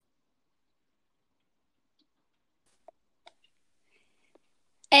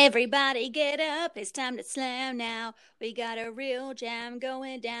Everybody get up, it's time to slam now. We got a real jam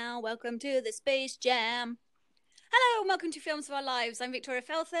going down. Welcome to the Space Jam. Hello and welcome to Films of Our Lives. I'm Victoria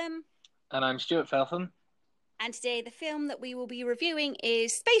Feltham. And I'm Stuart Feltham. And today the film that we will be reviewing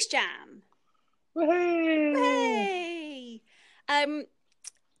is Space Jam. Woohoo! Hey!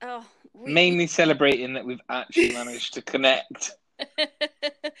 Mainly celebrating that we've actually managed to connect.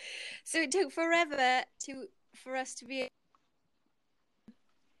 So it took forever for us to be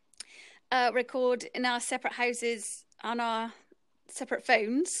record in our separate houses on our separate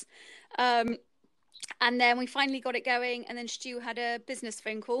phones. And then we finally got it going, and then Stu had a business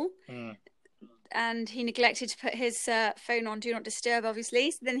phone call. And he neglected to put his phone on Do Not Disturb,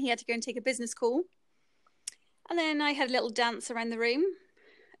 obviously. So then he had to go and take a business call. And then I had a little dance around the room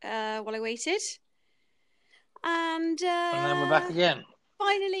while I waited. And then we're back again.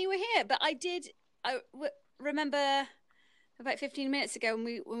 Finally, we're here. But I remember about 15 minutes ago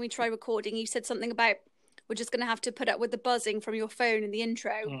when we tried recording, you said something about we're just going to have to put up with the buzzing from your phone in the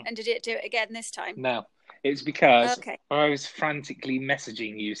intro. And did it do it again this time? No. It's because I was frantically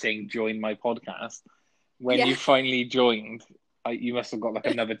messaging you saying, join my podcast. When you finally joined, you must have got like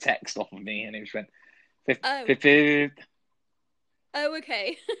another text off of me, and it just went, Oh,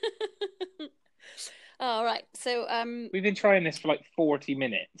 okay. All right. So we've been trying this for like 40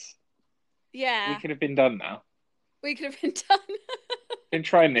 minutes. Yeah. We could have been done now. We could have been done. Been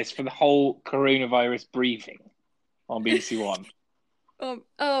trying this for the whole coronavirus briefing on BBC One.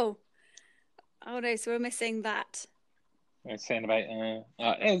 Oh no, so we're missing that. I was saying about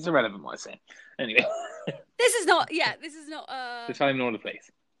it's irrelevant what I say. Anyway. This is not the time nor the place.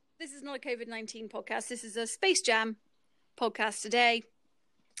 This is not a COVID-19 podcast. This is a Space Jam podcast today.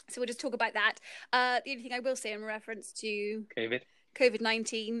 So we'll just talk about that. The only thing I will say in reference to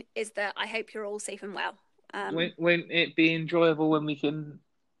COVID-19 is that I hope you're all safe and well. Won't it be enjoyable when we can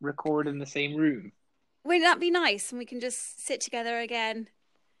record in the same room? Wouldn't that be nice? And we can just sit together again.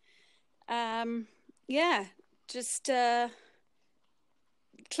 Just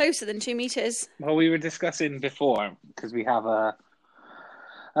closer than 2 meters. Well, we were discussing before, because we have a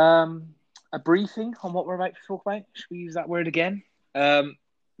briefing on what we're about to talk about. Should we use that word again? Briefing.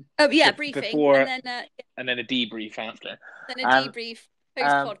 Before, and then a debrief after. Then a debrief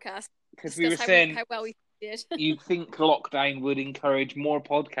post-podcast. Because we were saying how well we did. You'd think lockdown would encourage more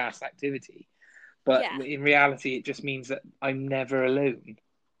podcast activity, but in reality, it just means that I'm never alone.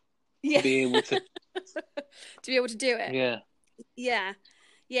 Yeah. To be able to do it. Yeah.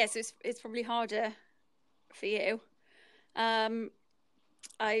 So it's probably harder for you. I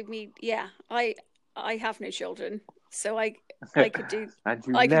mean, I have no children, so I could do. And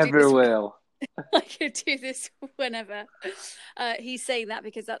you never will. I could do this whenever. He's saying that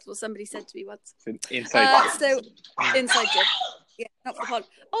because that's what somebody said to me once. Inside joke. Inside joke. Yeah, not for the pod.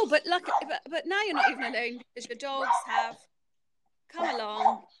 Oh, but now you're not even alone because your dogs have come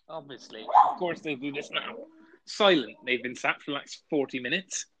along. Obviously, of course they do this now. Silent. They've been sat for like 40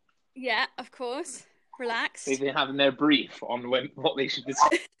 minutes. Yeah, of course. Relaxed. They've been having their brief on what they should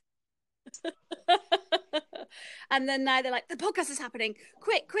discuss. And then now they're like, the podcast is happening.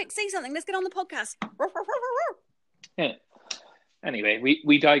 Quick, say something. Let's get on the podcast. Yeah. Anyway,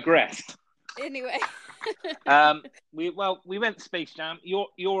 we digress. Anyway. We went Space Jam.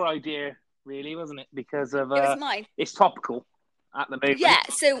 Your idea, really, wasn't it? Because of it was mine. It's topical at the moment. Yeah.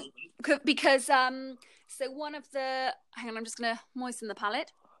 So because one of the hang on, I'm just gonna moisten the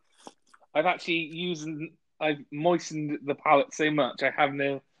palette. I've moistened the palette so much I have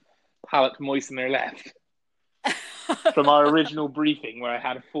no palette moistener left from our original briefing where I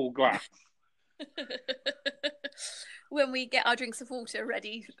had a full glass. When we get our drinks of water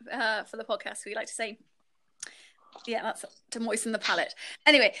ready for the podcast, we like to say, that's to moisten the palette.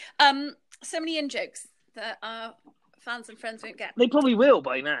 Anyway, so many in-jokes that our fans and friends won't get. They probably will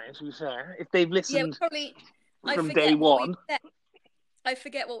by now, to be fair, if they've listened from day one. I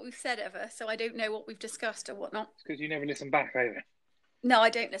forget what we've said ever, so I don't know what we've discussed or whatnot. It's because you never listen back either. No, I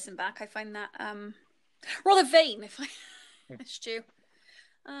don't listen back. I find that rather vain, if I Stu.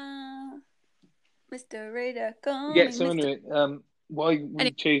 Mr. Radar coming. Yeah, so anyway, why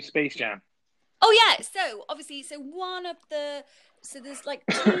we chose Space Jam? Oh yeah, so obviously, there's like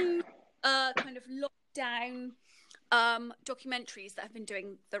two kind of lockdown documentaries that have been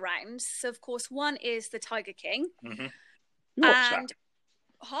doing the rounds. So of course, one is the Tiger King. Mm-hmm. You watched that?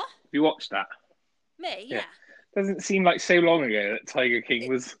 Huh? Have you watched that? Me, yeah. Doesn't seem like so long ago that Tiger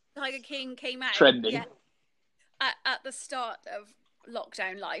King came out trending at the start of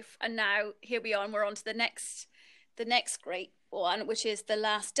lockdown life, and now here we are, and we're on to the next great one, which is The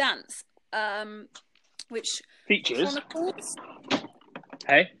Last Dance, which features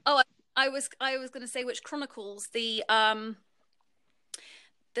Hey. Oh, I was going to say which Chronicles, the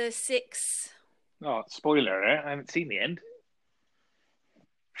 6. Oh, spoiler! I haven't seen the end.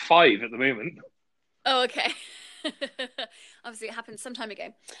 5 at the moment. Oh, okay. Obviously, it happened some time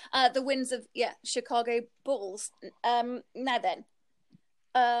ago. The wins of Chicago Bulls. Now then,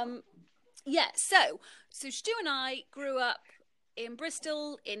 So Stu and I grew up in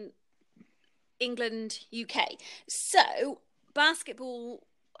Bristol, in England, UK. So basketball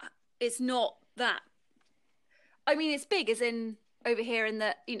is not that. I mean, it's big, as in over here in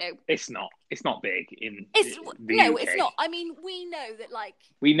the, It's not big in the UK. It's not. I mean, we know that,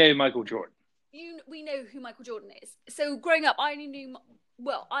 we know Michael Jordan. We know who Michael Jordan is. So growing up, I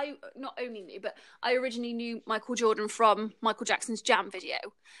not only knew, but I originally knew Michael Jordan from Michael Jackson's Jam video.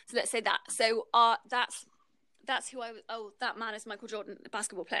 So let's say that. So that's who I was. Oh, that man is Michael Jordan, the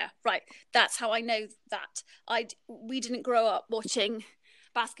basketball player. Right. That's how I know that. We didn't grow up watching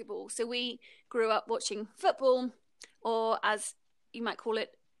basketball. So we grew up watching football, or as you might call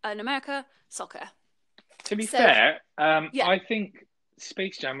it in America, soccer. To be fair, I think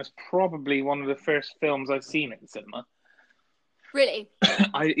Space Jam was probably one of the first films I've seen at the cinema. Really?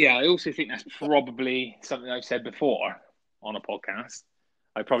 I also think that's probably something I've said before on a podcast.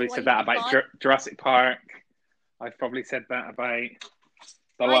 I probably said that about Jurassic Park. I've probably said that about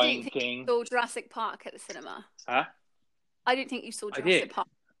The Lion King. You saw Jurassic Park at the cinema. Huh? I didn't think you saw Jurassic Park.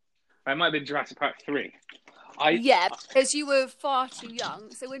 It might have been Jurassic Park 3. Because you were far too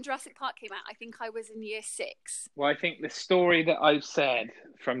young. So when Jurassic Park came out, I think I was in year 6. Well, I think the story that I've said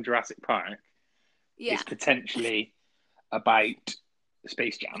from Jurassic Park is potentially about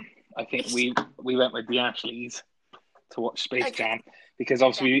Space Jam. I think we went with the Ashleys to watch Space Jam because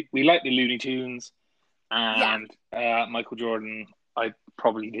obviously we like the Looney Tunes, and Michael Jordan I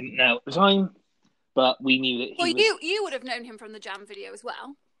probably didn't know at the time, but we knew that he was... you would have known him from the Jam video as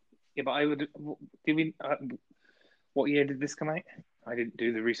well. Yeah, but I would... Did we... what year did this come out? I didn't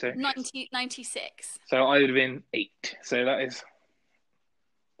do the research. 1996. So I would have been 8. So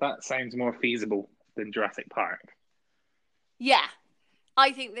that sounds more feasible than Jurassic Park. Yeah,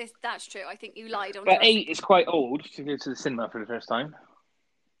 I think that's true. I think you lied on. But 8 is quite old to go to the cinema for the first time.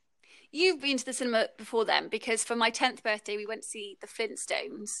 You've been to the cinema before then, because for my 10th birthday we went to see the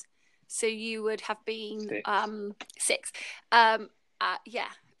Flintstones. So you would have been 6.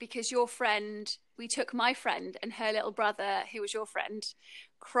 Because your friend, we took my friend and her little brother, who was your friend,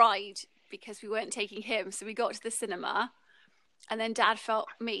 cried because we weren't taking him. So we got to the cinema. And then Dad felt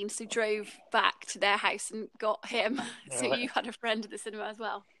mean, so drove back to their house and got him. So you had a friend at the cinema as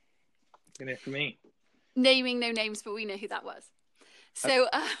well. For me. Naming no names, but we know who that was. So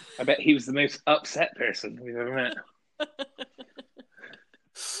I bet he was the most upset person we've ever met.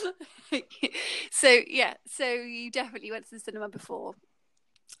 So you definitely went to the cinema before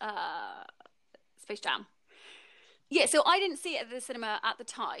Space Jam. Yeah, so I didn't see it at the cinema at the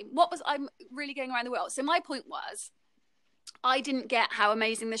time. I'm really going around the world. So my point was, I didn't get how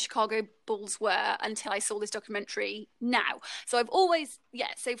amazing the Chicago Bulls were until I saw this documentary now. So I've always,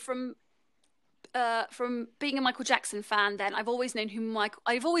 from being a Michael Jackson fan, then I've always known Michael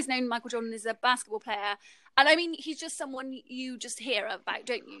Jordan is a basketball player. And I mean, he's just someone you just hear about,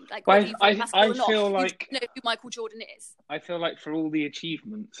 don't you? Like, I feel like you know who Michael Jordan is. I feel like for all the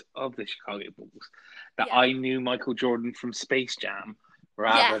achievements of the Chicago Bulls, that I knew Michael Jordan from Space Jam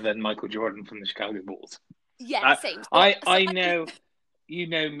rather than Michael Jordan from the Chicago Bulls. Yeah, same. I know, you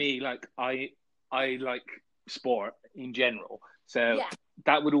know me, like I like sport in general. So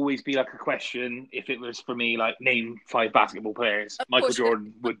that would always be like a question if it was for me, like name 5 basketball players. Michael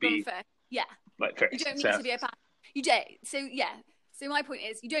Jordan would be first. Like first. You don't need to be you don't. So my point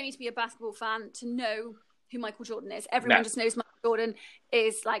is, you don't need to be a basketball fan to know who Michael Jordan is. Everyone just knows Michael Jordan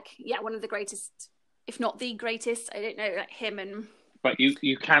is one of the greatest, if not the greatest. I don't know, like him and. But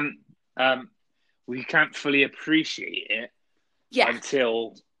you can't. We can't fully appreciate it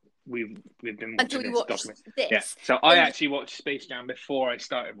until we've been watching this documentary. Yeah. So I actually watched Space Jam before I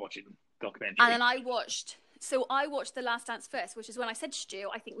started watching the documentary. And then I watched The Last Dance first, which is when I said to Stu,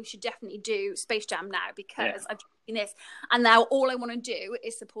 I think we should definitely do Space Jam now because I've seen this. And now all I want to do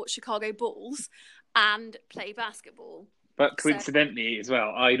is support Chicago Bulls and play basketball. But coincidentally as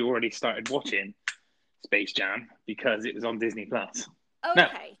well, I'd already started watching Space Jam because it was on Disney Plus. Okay. No,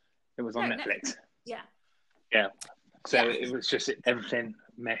 it was on Netflix. No. Yeah. Yeah. So it was just everything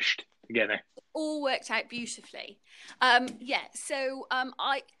meshed together. It all worked out beautifully. So I'm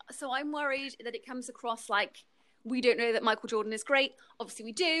worried that it comes across like we don't know that Michael Jordan is great. Obviously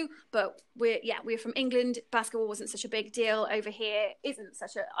we do, but we're from England. Basketball wasn't such a big deal over here. Isn't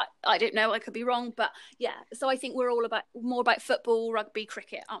such a, I don't know, I could be wrong, but yeah. So I think we're all more about football, rugby,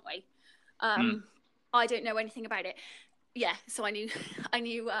 cricket, aren't we? I don't know anything about it. Yeah. So I knew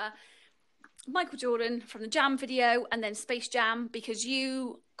Michael Jordan from the Jam video, and then Space Jam, because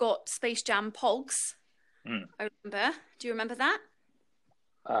you got Space Jam Pogs. I remember. Do you remember that?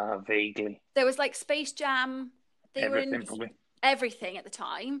 Vaguely. There was like Space Jam. They Everything, were in probably. everything at the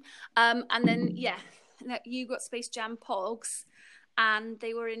time. And then, you got Space Jam Pogs, and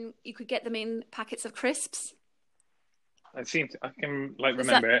they were in, you could get them in packets of crisps. I can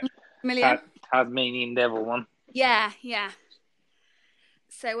remember it. Familiar? Tasmanian Devil one. Yeah.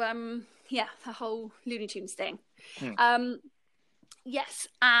 So, the whole Looney Tunes thing. Yes,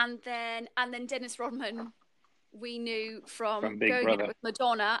 and then Dennis Rodman, we knew from Big going Brother out with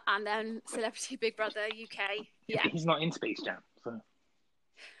Madonna, and then Celebrity Big Brother UK. Yeah, he's not in Space Jam. So.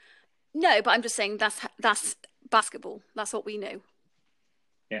 No, but I'm just saying that's basketball. That's what we knew.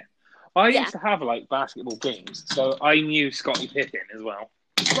 Yeah, I used to have like basketball games, so I knew Scottie Pippen as well.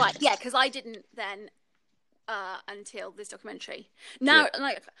 Right, yeah, because I didn't then until this documentary. Now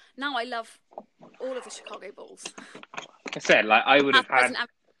I love all of the Chicago Bulls. I said, like, I would have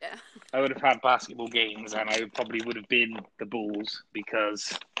had basketball games, and I probably would have been the Bulls,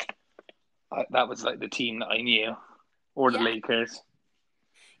 because that was like the team that I knew, or the Lakers.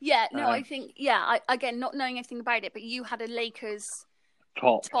 Yeah, no, I think again, not knowing anything about it, but you had a Lakers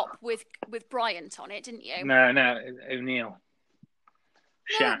top with Bryant on it, didn't you? No, O'Neal.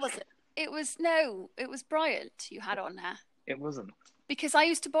 No, it wasn't. It was Bryant you had on there. It wasn't. Because I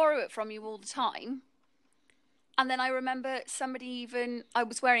used to borrow it from you all the time. And then I remember I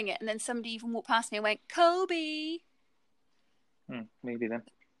was wearing it, and then somebody even walked past me and went, Kobe. Maybe then.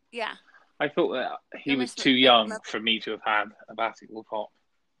 Yeah. I thought that he was too young for me to have had a basketball top.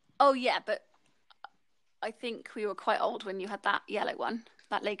 Oh, yeah, but I think we were quite old when you had that yellow one,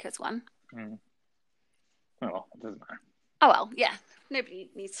 that Lakers one. Oh, well, it doesn't matter. Oh, well, yeah. Nobody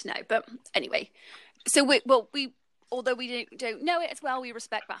needs to know. But anyway, so although we don't know it as well, we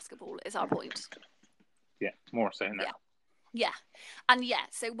respect basketball is our point. Yeah, more so now. Yeah. And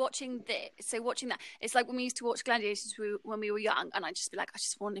so watching that, it's like when we used to watch Gladiators when we were young, and I'd just be like, I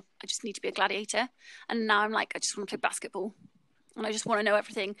just need to be a gladiator. And now I'm like, I just want to play basketball. And I just want to know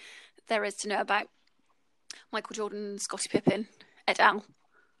everything there is to know about Michael Jordan, Scottie Pippen, et al.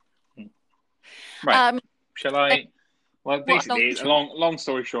 Right. Shall I? Well, basically, long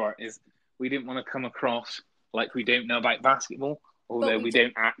story short is we didn't want to come across like we don't know about basketball. Although we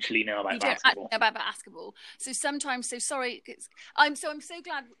don't actually know about basketball. Don't know about basketball. So sometimes, sorry. I'm so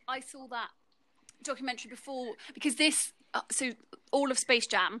glad I saw that documentary before, because all of Space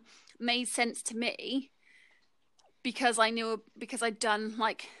Jam made sense to me because I'd done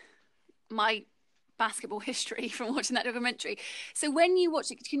like my basketball history from watching that documentary. So when you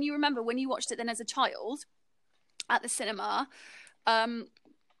watched it, can you remember when you watched it then as a child at the cinema?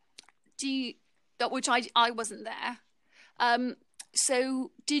 Which I wasn't there.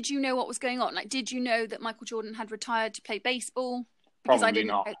 So did you know what was going on? Like, did you know that Michael Jordan had retired to play baseball? Because Probably I didn't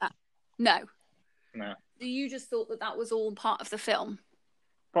not. know that. No. So you just thought that was all part of the film?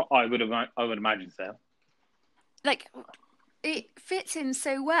 But I would imagine so. Like, it fits in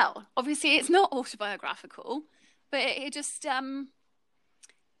so well. Obviously, it's not autobiographical, but it just it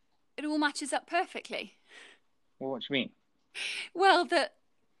all matches up perfectly. Well, what do you mean? Well, that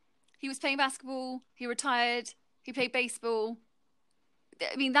he was playing basketball, he retired, he played baseball.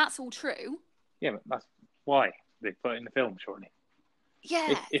 I mean, that's all true. Yeah, but that's why they put it in the film, surely.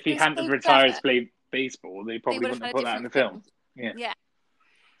 Yeah. If he hadn't retired to play baseball, they probably wouldn't have put that in the film. Yeah.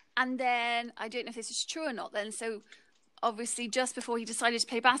 And then, I don't know if this is true or not then, so obviously just before he decided to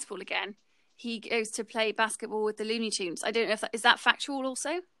play basketball again, he goes to play basketball with the Looney Tunes. I don't know if is that factual also?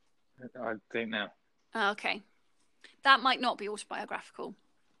 I don't know. Oh, okay. That might not be autobiographical.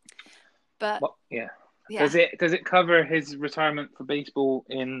 But yeah. Does it cover his retirement for baseball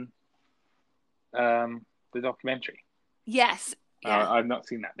in the documentary? Yes. Yeah. I've not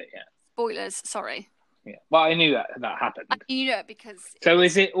seen that bit yet. Spoilers, sorry. Yeah. Well, I knew that happened. You know it because... So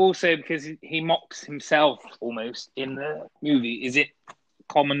is it also because he mocks himself almost in the movie? Is it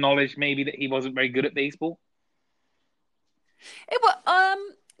common knowledge maybe that he wasn't very good at baseball?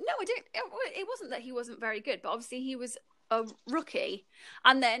 No, it wasn't that he wasn't very good, but obviously he was a rookie.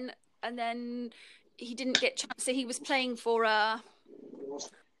 And then he didn't get chance. So he was playing for I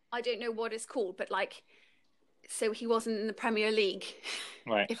don't know what it's called, but like, so he wasn't in the Premier League.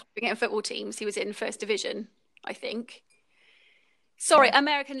 Right. If we're getting football teams, he was in First Division, I think. Sorry,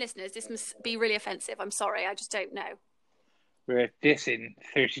 American listeners, this must be really offensive. I'm sorry, I just don't know. We're dissing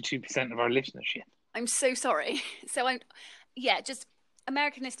 32% of our listenership. I'm so sorry. So just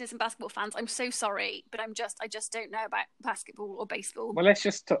American listeners and basketball fans, I'm so sorry, but I just don't know about basketball or baseball. Well, let's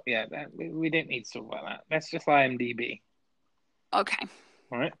just talk. Yeah, we don't need to talk about that. Let's just IMDb. Okay.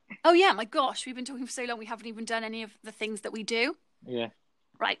 All right. Oh yeah, my gosh, we've been talking for so long. We haven't even done any of the things that we do. Yeah.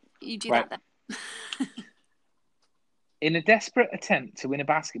 Right, you do that then. In a desperate attempt to win a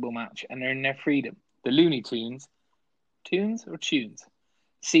basketball match and earn their freedom, the Looney Tunes,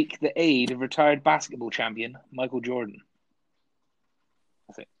 seek the aid of retired basketball champion Michael Jordan.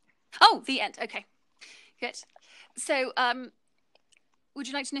 That's it. Oh, the end. Okay, good. So, would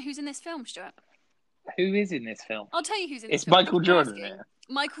you like to know who's in this film, Stuart? Who is in this film? I'll tell you who's in this film. It's Michael Jordan. Yeah.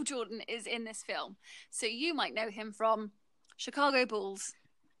 Michael Jordan is in this film. So you might know him from Chicago Bulls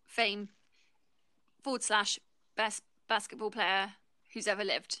fame / best basketball player who's ever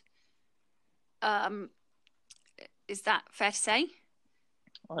lived. Is that fair to say?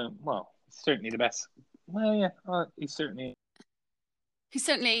 Well, certainly the best. Well, yeah, he's certainly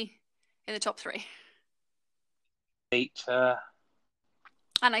in the top 3. 8.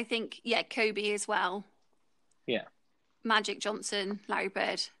 And I think, Kobe as well. Yeah. Magic Johnson, Larry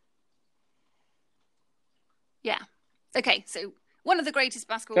Bird. Yeah. Okay, so one of the greatest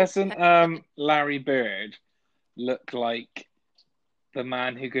basketball... Doesn't Larry Bird look like the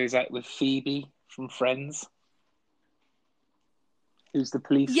man who goes out with Phoebe from Friends? Who's the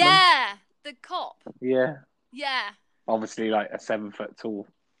policeman? Yeah, the cop. Yeah. Yeah. Obviously, like a 7 foot tall.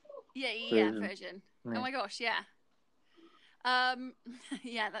 Yeah, version. Yeah. Oh my gosh, yeah.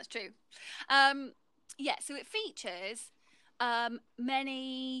 Yeah, that's true. So it features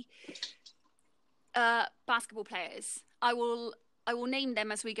many basketball players. I will name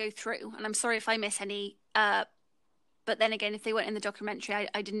them as we go through, and I'm sorry if I miss any. But then again, if they weren't in the documentary,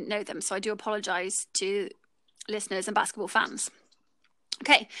 I didn't know them, so I do apologise to listeners and basketball fans.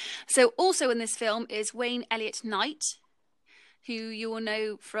 Okay, so also in this film is Wayne Elliott Knight, who you will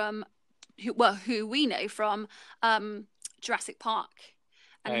know from, who we know from Jurassic Park,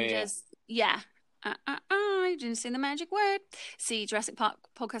 and he does, I didn't say the magic word. See Jurassic Park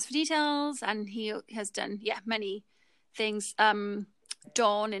podcast for details, and he has done many things.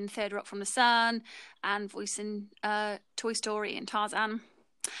 Don in Third Rock from the Sun, and voicing Toy Story and Tarzan.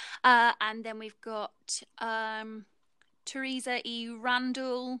 And then we've got Teresa E.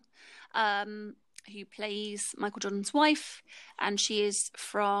 Randall, who plays Michael Jordan's wife, and she is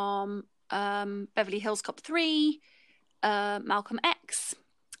from Beverly Hills Cop 3, Malcolm X,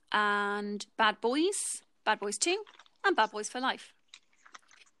 and Bad Boys 2, and Bad Boys for Life.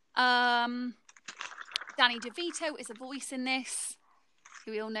 Danny DeVito is a voice in this,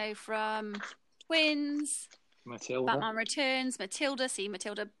 who we all know from Twins, Matilda, Batman Returns, Matilda. See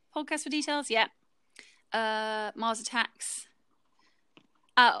Matilda podcast for details. Yeah. Mars Attacks.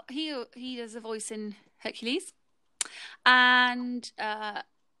 He does a voice in Hercules, and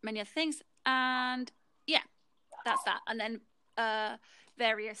many other things. And that's that. And then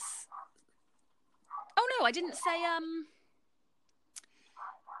various. Oh no, I didn't say.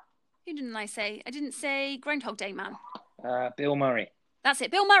 Who didn't I say? I didn't say Groundhog Day man. Bill Murray. That's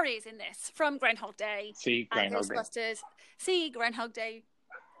it. Bill Murray is in this from Groundhog Day. See Groundhog Day. Ghostbusters. See Groundhog Day.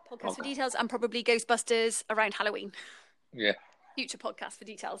 Podcast for details, and probably Ghostbusters around Halloween. Yeah. Future podcast for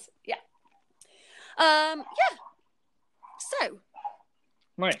details. Yeah. So.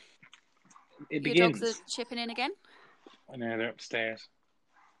 Right. It begins. Your dogs are chipping in again? I know, they're upstairs.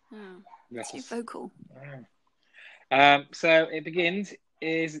 Oh, too vocal. So it begins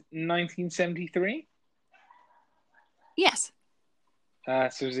is 1973. Yes.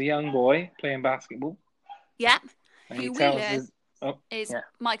 So there's a young boy playing basketball. Yeah. And who we learn is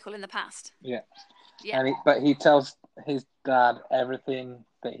Michael in the past. Yeah. Yeah. But he tells his dad everything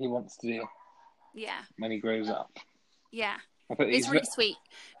that he wants to do. Yeah. When he grows up. Yeah. It's really sweet.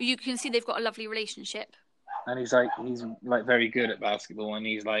 You can see they've got a lovely relationship. And he's very good at basketball, and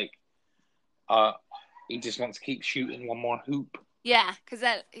he's like, he just wants to keep shooting one more hoop. Yeah, because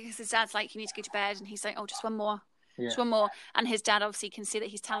his dad's like, you need to go to bed, and he's like, oh, just one more. Yeah. Just one more. And his dad obviously can see that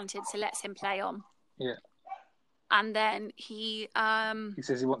he's talented, so lets him play on. Yeah. And then he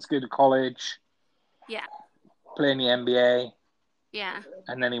says he wants to go to college. Yeah. Play in the NBA. Yeah.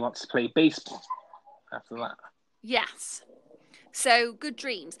 And then he wants to play baseball after that. Yes. So good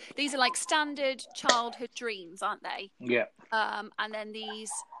dreams. These are like standard childhood dreams, aren't they? Yeah. And then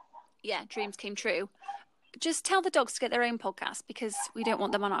these, dreams came true. Just tell the dogs to get their own podcast because we don't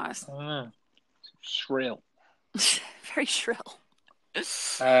want them on ours. Shrill. Very shrill.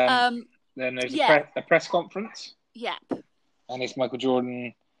 Then there's a press conference. Yep. And it's Michael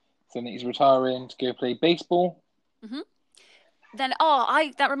Jordan saying that he's retiring to go play baseball. Mm-hmm. Then,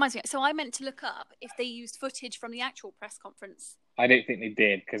 that reminds me. So I meant to look up if they used footage from the actual press conference. I don't think they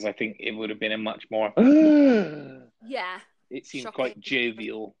did, because I think it would have been a much more... Yeah. It seemed Shocking. quite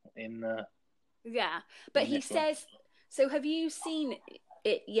jovial in the... Yeah. But he says... So have you seen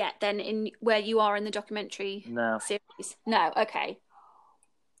it yet, then, in where you are in the documentary series? No. Okay.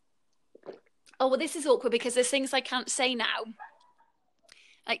 Oh, well, this is awkward because there's things I can't say now.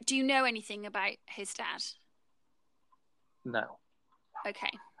 Like, do you know anything about his dad? No. Okay.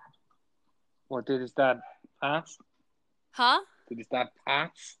 Well, did his dad pass? Huh? Did his dad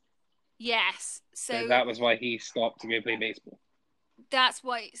pass? Yes. So that was why he stopped to go play baseball. That's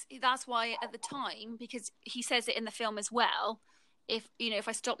why at the time, because he says it in the film as well, if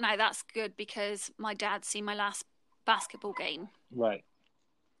I stop now, that's good because my dad's seen my last basketball game. Right.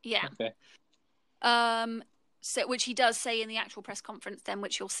 Yeah. Okay. So which he does say in the actual press conference then,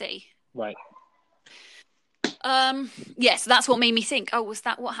 which you'll see. Right. Yes, that's what made me think, oh, was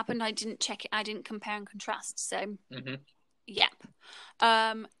that what happened? I didn't check it. I didn't compare and contrast. So, Yep.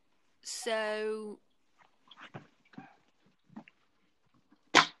 So,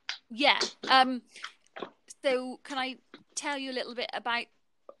 yeah. So can I tell you a little bit about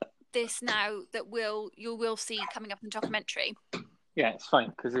this now that you will see coming up in the documentary? Yeah, it's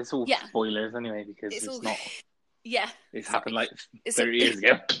fine because it's all spoilers anyway, because it's not. Yeah. It's happened like 30 years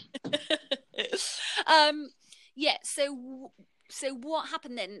ago. Yeah. So what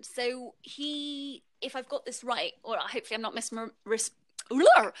happened then? So if I've got this right, or hopefully I'm not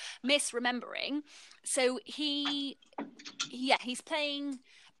misremembering. So he's playing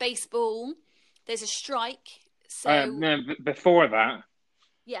baseball. There's a strike. So no, before that,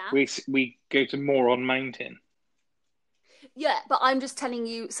 we go to Moron Mountain. Yeah, but I'm just telling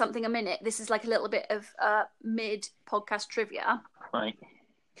you something a minute. This is like a little bit of mid-podcast trivia. Right.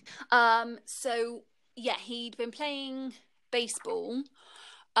 So, yeah, he'd been playing baseball.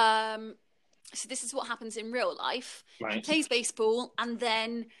 So this is what happens in real life. Right. He plays baseball, and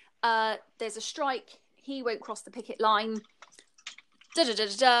then there's a strike. He won't cross the picket line.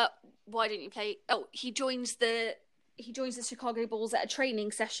 Why didn't you play? Oh, he joins the Chicago Bulls at a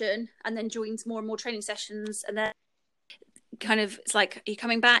training session, and then joins more and more training sessions, and then kind of it's like, are you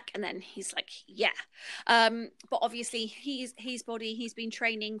coming back? And then he's like, yeah. But obviously he's been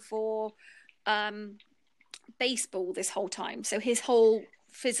training for baseball this whole time, so his whole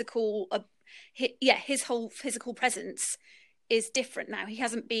physical presence is different now. He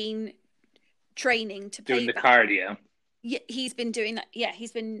hasn't been training to play doing the cardio. Yeah, he's been doing that. Yeah,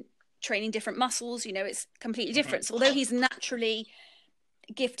 he's been training different muscles. It's completely different. So although he's naturally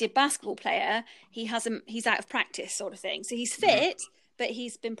gifted basketball player, he's out of practice, sort of thing. So he's fit, but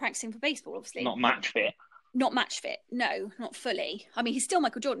he's been practicing for baseball, obviously. Not match fit. No, not fully. I mean, he's still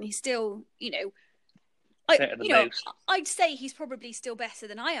Michael Jordan. He's still, I'd say he's probably still better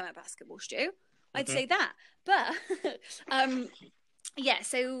than I am at basketball, Stu. I'd say that. But yeah,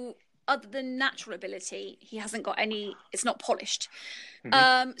 so other than natural ability, he hasn't got any. It's not polished.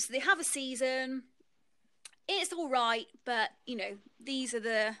 So they have a season. It's all right, but these are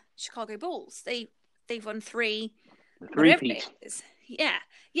the Chicago Bulls. They've won three-peat.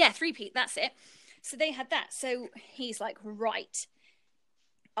 Yeah, three-peat. That's it. So they had that. So he's like, right,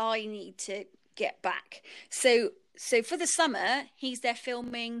 I need to get back. So for the summer, he's there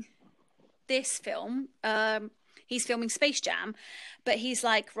filming this film. He's filming Space Jam, but he's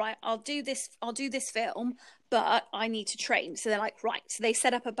like, right, I'll do this film, but I need to train. So they're like, right. So they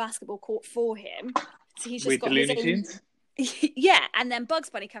set up a basketball court for him. So he's just got his own. Yeah, and then Bugs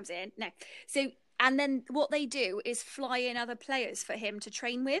Bunny comes in. No, so and then what they do is fly in other players for him to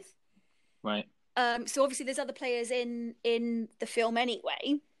train with. Right. So obviously there's other players in the film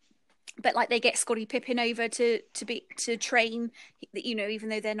anyway, but like they get Scottie Pippen over to train. Even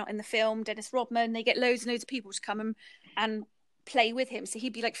though they're not in the film, Dennis Rodman, they get loads and loads of people to come and play with him. So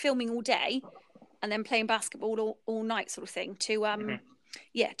he'd be like filming all day, and then playing basketball all night, sort of thing. To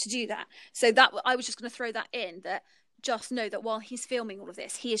do that. So that I was just going to throw that in, that just know that while he's filming all of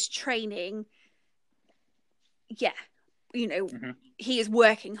this, he is training. Yeah, he is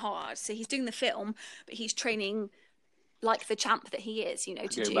working hard. So he's doing the film, but he's training like the champ that he is. To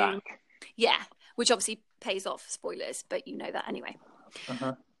do back. Yeah, which obviously pays off. Spoilers, but you know that anyway.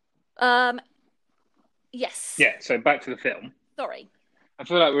 Yes. Yeah. So back to the film. Sorry. I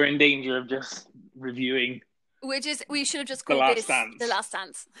feel like we're in danger of just reviewing. We should have just called this The Last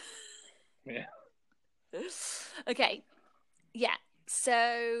Dance. Yeah. Okay. Yeah.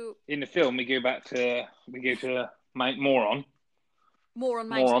 So in the film, we go to Mount Moron. Moron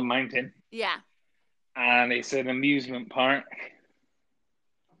Mountain. Moron Mountain. Yeah. and it's an amusement park.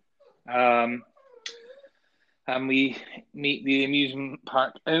 And we meet the amusement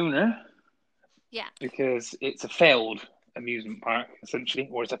park owner. Yeah. Because it's a failed amusement park, essentially,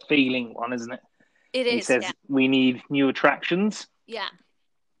 or it's a failing one, isn't it? It is. He says we need new attractions. Yeah.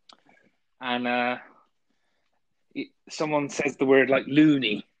 And someone says the word like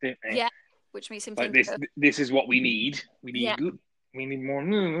loony, don't they? Yeah, which makes him like think this is what we need. We need more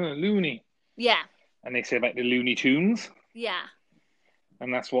loony. Yeah. And they say about the Looney Tunes. Yeah.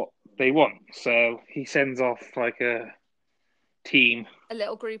 And that's what they want. So he sends off like a team. A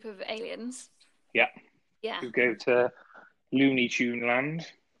little group of aliens. Yeah. Yeah. Who go to Looney Tune Land.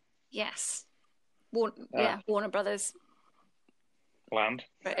 Yes. Warner Brothers. Land.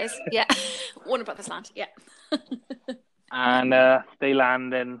 It is. Yeah. Warner Brothers Land. Yeah. And they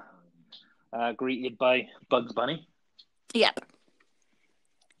land and greeted by Bugs Bunny. Yep.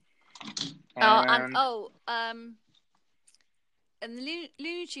 And the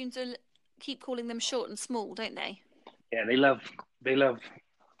Looney Tunes keep calling them short and small, don't they? Yeah, they love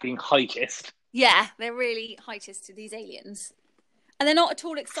being heightist. Yeah, they're really heightist to these aliens, and they're not at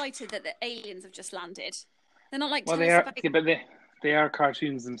all excited that the aliens have just landed. They're not like. Well, they are, but they are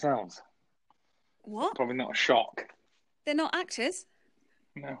cartoons themselves. What? Probably not a shock. They're not actors.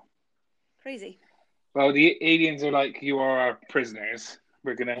 No. Crazy. Well, the aliens are like, you are our prisoners.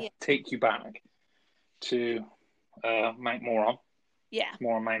 We're gonna take you back to Mount Moron. Yeah.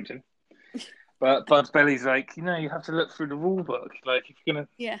 Moron Mountain. But Bugs Bunny's like, you have to look through the rule book. Like, if you're gonna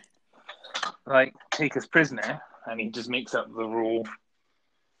like take us prisoner, and he just makes up the rule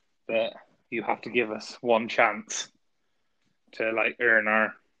that you have to give us one chance to like earn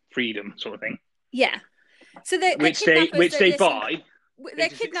our freedom, sort of thing. Yeah. So they buy. They're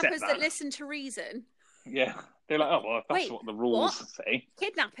kidnappers that listen to reason. Yeah. They're like, oh, well, that's what the rules say.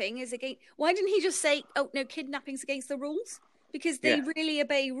 Kidnapping is against... Why didn't he just say, oh, no, kidnapping's against the rules? Because they really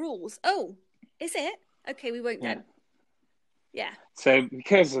obey rules. Oh, is it? Okay, we won't then. Yeah. So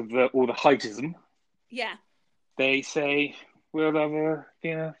because of all the heightism, they say, we'll have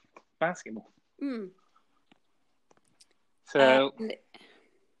a basketball. Mm. So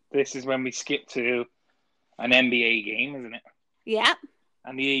this is when we skip to an NBA game, isn't it? Yeah.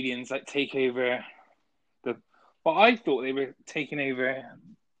 And the aliens like take over Well, I thought they were taking over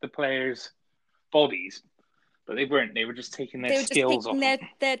the players' bodies, but they weren't. They were just taking their skills off.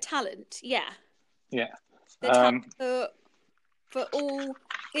 Their talent, yeah. Yeah. Their talent for all.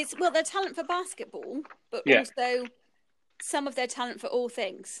 It's their talent for basketball, but also some of their talent for all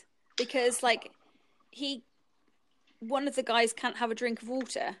things. Because one of the guys can't have a drink of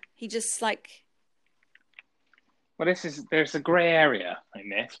water. He just like. Well, there's a grey area in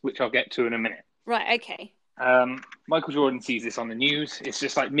this, which I'll get to in a minute. Right. Okay. Michael Jordan sees this on the news. It's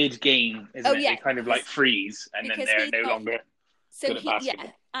just like mid-game, isn't it? They kind of like freeze, and then they're no longer good at basketball.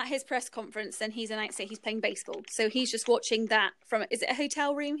 Yeah, at his press conference, then he's announced that he's playing baseball. So he's just watching that from. Is it a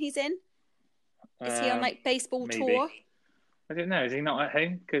hotel room he's in? Is he on like baseball tour? I don't know. Is he not at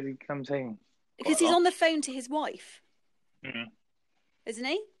home? Because he comes home. Because he's on the phone to his wife. Mm-hmm. Isn't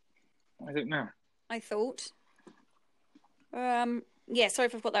he? I don't know. I thought. Yeah, sorry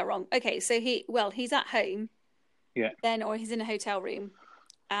if I've got that wrong. Okay, so he's at home. Yeah. Then, or he's in a hotel room,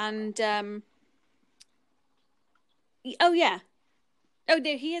 and oh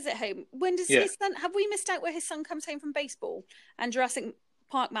no, he is at home. When does his son? Have we missed out where his son comes home from baseball, and Jurassic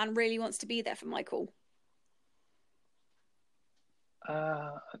Park man really wants to be there for Michael?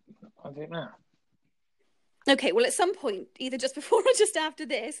 I don't know. Okay, well, at some point, either just before or just after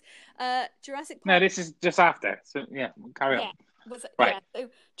this, Jurassic Park... No, this is just after. So, carry on. Right. Yeah, so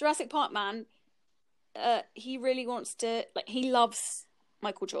Jurassic Park man, he really wants to... he loves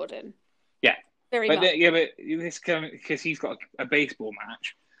Michael Jordan. Yeah. Very much. But this because he's got a baseball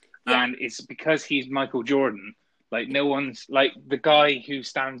match, and it's because he's Michael Jordan. Like, no one's... Like, the guy who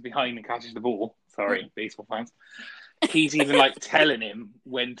stands behind and catches the ball, sorry, baseball fans, he's even, telling him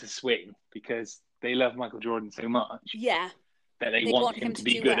when to swing, because... They love Michael Jordan so much. Yeah. That they want him to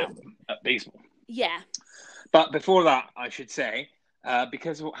be good at baseball. Yeah. But before that, I should say,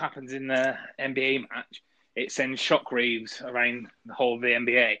 because of what happens in the NBA match, it sends shockwaves around the whole of the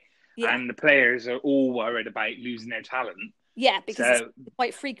NBA. Yeah. And the players are all worried about losing their talent. Yeah, because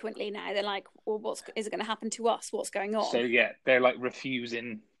quite frequently now they're like, well, is it going to happen to us? What's going on? So, they're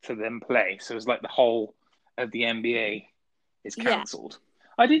refusing to them play. So it's like the whole of the NBA is cancelled. Yeah.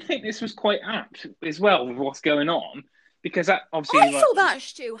 I did think this was quite apt as well with what's going on, because that obviously I saw that,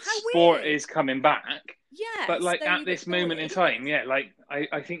 Stu. How sport weird. Is coming back. Yeah, but at this moment in time,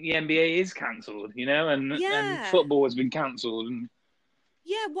 I think the NBA is cancelled, and football has been cancelled, and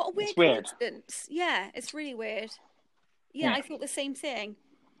Yeah, what a It's weird weird. coincidence. Yeah, it's really weird. Yeah, I thought the same thing.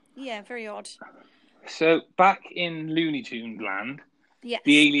 Yeah, very odd. So back in Looney Tunes land, Yes.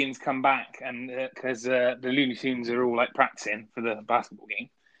 the aliens come back, and because the Looney Tunes are all like practicing for the basketball game,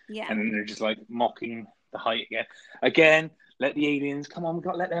 Yeah. and then they're just like mocking the height again. Again, let the aliens come on. We've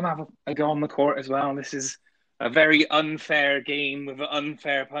got to let them have a go on the court as well. This is a very unfair game with an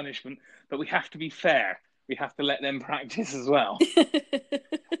unfair punishment, but we have to be fair. We have to let them practice as well.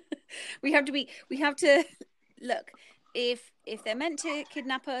 We have to look, if they're meant to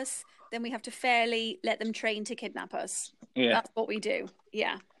kidnap us, then we have to fairly let them train to kidnap us. Yeah. That's what we do.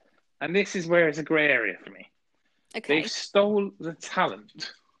 Yeah. And this is where it's a grey area for me. Okay. They've stole the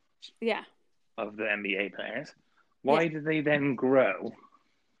talent of the NBA players. Why did they then grow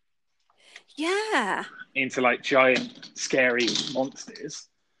into like giant, scary monsters?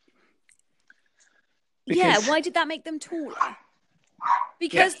 Because... why did that make them taller?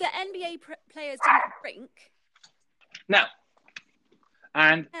 Because the NBA players didn't drink. No.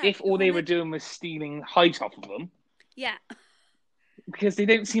 And if all they were doing was stealing height off of them. Yeah. Because they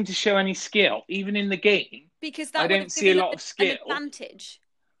don't seem to show any skill, even in the game. Because that I don't see a lot of skill. An advantage.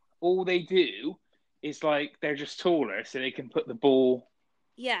 All they do is like they're just taller, so they can put the ball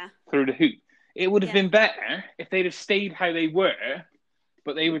through the hoop. It would have been better if they'd have stayed how they were,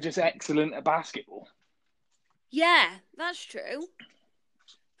 but they were just excellent at basketball. Yeah, that's true.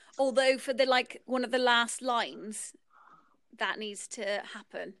 Although for one of the last lines, that needs to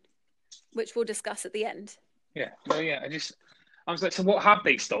happen, which we'll discuss at the end. Yeah. Well, yeah. I was like, so what have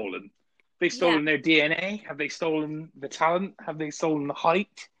they stolen? Have they stolen their DNA? Have they stolen the talent? Have they stolen the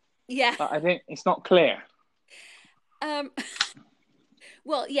height? Yeah. It's not clear.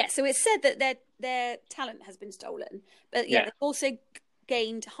 Well, yeah. So it's said that their talent has been stolen, but they've also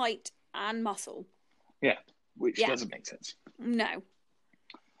gained height and muscle. Yeah, which doesn't make sense. No.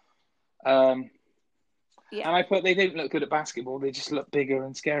 And I thought they didn't look good at basketball. They just look bigger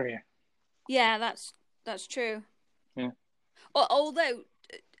and scarier. Yeah, that's true. Yeah. Although,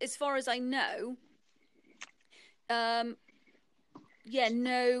 as far as I know, no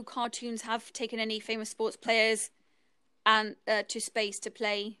cartoons have taken any famous sports players and to space to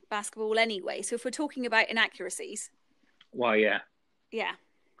play basketball anyway. So if we're talking about inaccuracies, well, yeah.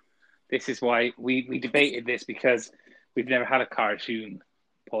 This is why we debated this, because we've never had a cartoon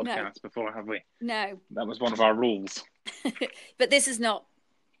podcast before, have we? No. That was one of our rules. But this is not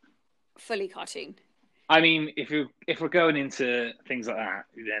fully cartoon. I mean, if we're going into things like that,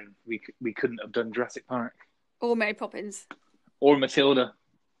 then we couldn't have done Jurassic Park. Or Mary Poppins. Or Matilda.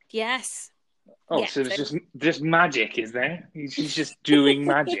 Yes. Oh, so there's just magic, is there? She's just doing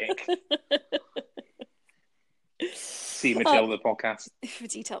magic. See Matilda podcast. For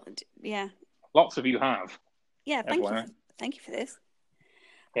detail, yeah. Lots of you have. Yeah, thank you. Thank you for this.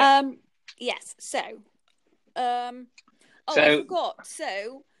 Yeah. Yes. So. I forgot.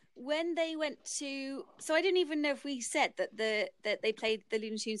 So when they went to, I didn't even know if we said that they played the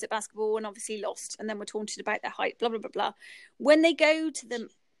Looney Tunes at basketball and obviously lost, and then were taunted about their height. Blah blah blah blah. When they go to the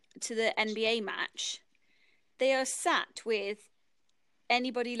NBA match, they are sat with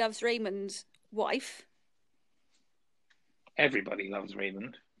Anybody Loves Raymond's wife. Everybody Loves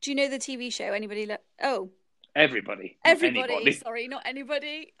Raymond. Do you know the TV show Everybody. Everybody. Sorry, not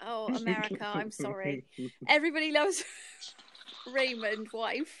anybody. Oh, America, I'm sorry. Everybody Loves Raymond,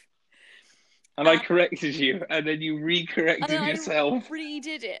 wife. And I corrected you, and then you re-corrected yourself. I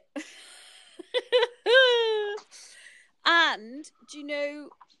redid it. And do you know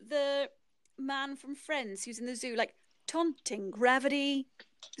the man from Friends who's in the zoo, like taunting gravity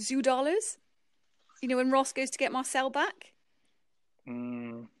zoo dollars? You know, when Ross goes to get Marcel back?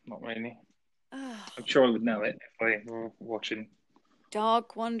 Not really. I'm sure I would know it if I were watching.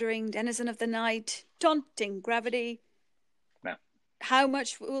 Dark, wandering, denizen of the night, taunting gravity. No. How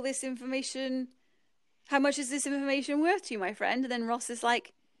much is this information worth to you, my friend? And then Ross is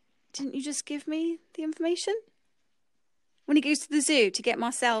like, didn't you just give me the information? When he goes to the zoo to get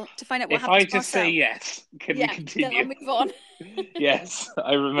Marcel, to find out what happens to Marcel. If I just say yes, can we continue? Then I'll move on. Yes,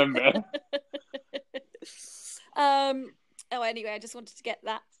 I remember. Anyway, I just wanted to get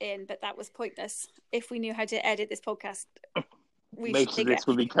that in, but that was pointless. If we knew how to edit this podcast, most of this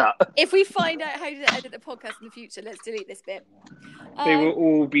will be cut. If we find out how to edit the podcast in the future, let's delete this bit. They will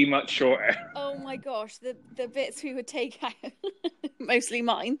all be much shorter. Oh my gosh, the bits we would take out, mostly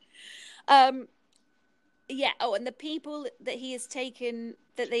mine. Yeah. Oh, and the people that he has taken,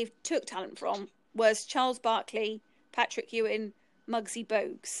 that they've took talent from, was Charles Barkley, Patrick Ewing, Muggsy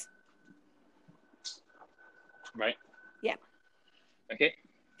Bogues. Right. Yeah. Okay.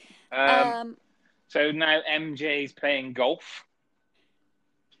 So now MJ's playing golf.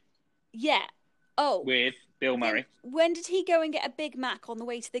 Yeah. Oh. With Bill Murray. When did he go and get a Big Mac on the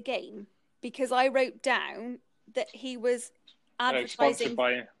way to the game? Because I wrote down that he was advertising sponsored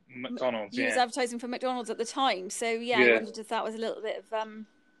by McDonald's. He was advertising for McDonald's at the time. So I wondered if that was a little bit of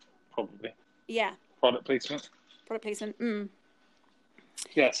probably. Yeah. Product placement.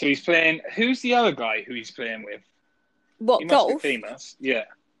 Yeah, so he's playing. Who's the other guy who he's playing with? What, he golf? Must be famous. Yeah.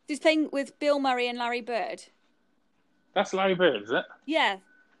 He's playing with Bill Murray and Larry Bird. That's Larry Bird, is it? Yeah.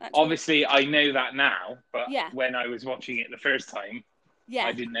 Obviously, I know that now, but when I was watching it the first time,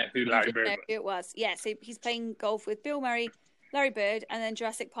 I didn't know who Larry Bird was. Who it was. Yeah, so he's playing golf with Bill Murray, Larry Bird, and then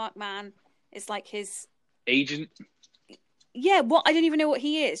Jurassic Park Man is like his agent. Yeah, what? I don't even know what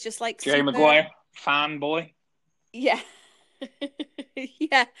he is. Just like Jerry Maguire, fanboy. Yeah.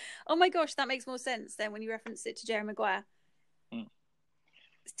 Yeah. Oh my gosh, that makes more sense then when you reference it to Jerry Maguire.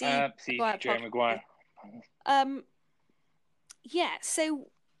 Jerry Maguire. Yeah, so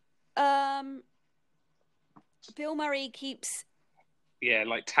Bill Murray keeps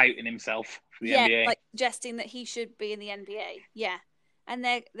like touting himself for the NBA. Like suggesting that he should be in the NBA. Yeah. And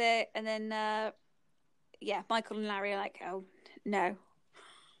then Michael and Larry are like, oh no.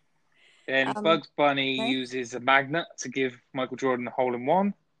 Then Bugs Bunny uses a magnet to give Michael Jordan a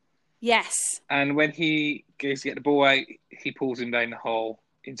hole-in-one. Yes. And when he goes to get the ball out, he pulls him down the hole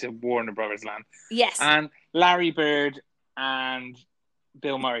into Warner Brothers land. Yes. And Larry Bird and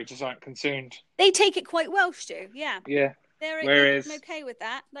Bill Murray just aren't concerned. They take it quite well, Stu. Yeah. Yeah. They're okay with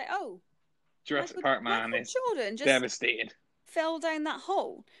that. Like, Jurassic Park Man is Jordan just devastated. Fell down that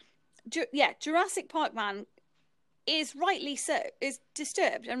hole. Jurassic Park Man is rightly so, is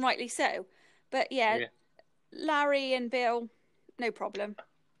disturbed and rightly so. But Larry and Bill, no problem.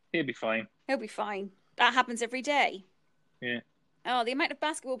 He'll be fine. That happens every day. Yeah. Oh, the amount of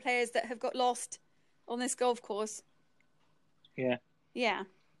basketball players that have got lost on this golf course. Yeah. Yeah.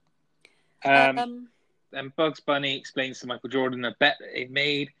 And Bugs Bunny explains to Michael Jordan a bet that they've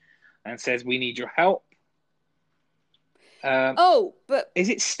made and says, "We need your help." But is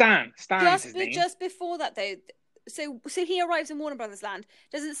it Stan? Stan's his name. Just before that, though, so he arrives in Warner Brothers land.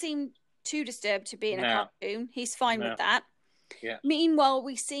 Doesn't seem too disturbed to be in a cartoon. He's fine with that. Yeah. Meanwhile,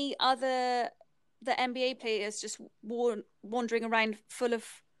 we see the NBA players just wandering around full of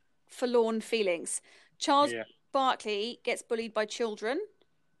forlorn feelings. Charles Barkley gets bullied by children.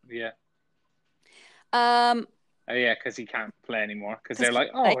 Yeah. Because he can't play anymore. Because they're like,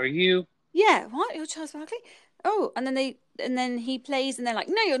 "Oh, are you?" Yeah. What? You're Charles Barkley? Oh, and then he plays, and they're like,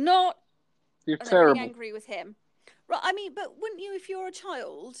 "No, you're not." You're terrible. Really angry with him. Right? I mean, but wouldn't you, if you're a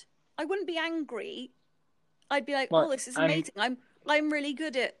child? I wouldn't be angry. I'd be like, "Oh, this is amazing. I'm really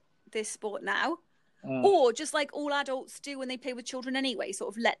good at this sport now." Or just like all adults do when they play with children anyway,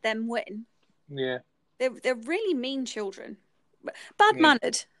 sort of let them win. Yeah. They're really mean children.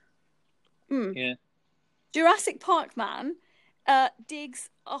 Bad-mannered. Yeah. Jurassic Park Man digs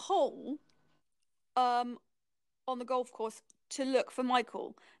a hole on the golf course to look for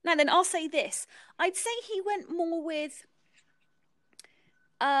Michael. Now then, I'll say this. I'd say he went more with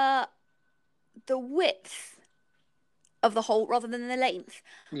the width of the hole rather than the length.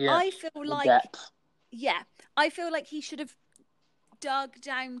 Yeah. I feel like depth. Yeah. I feel like he should have dug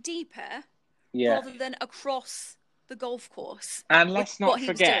down deeper rather than across the golf course. And let's not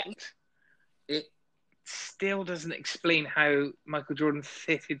forget, it still doesn't explain how Michael Jordan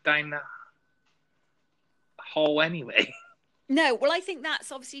fitted down the hole anyway. No, well, I think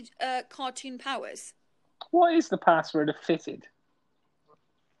that's obviously cartoon powers. What is the password of fitted?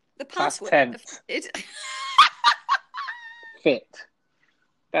 The password of fitted? Fit.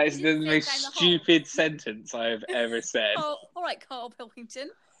 That is the most stupid sentence I have ever said. Oh, all right, Carl Pilkington.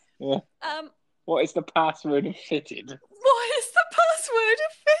 Yeah. What is the password of fitted? What is the password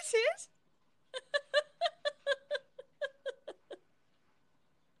of fitted?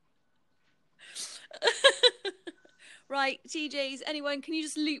 Right, TJs, anyone, can you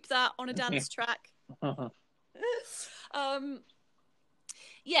just loop that on a dance track?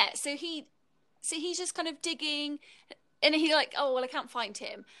 So he's just kind of digging, and he's like, "Oh well, I can't find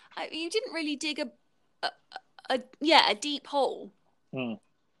him." You didn't really dig a deep hole. You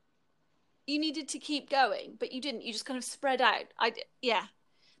needed to keep going, but you didn't. You just kind of spread out.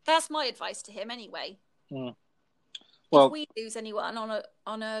 That's my advice to him anyway. Well, if we lose anyone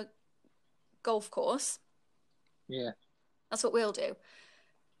on a golf course, that's what we'll do.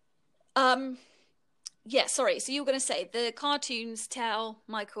 Sorry. So you were going to say the cartoons tell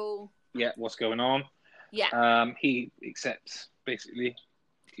Michael. Yeah, what's going on? Yeah. He accepts, basically.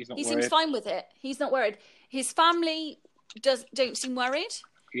 He's not worried. He seems fine with it. He's not worried. His family don't seem worried.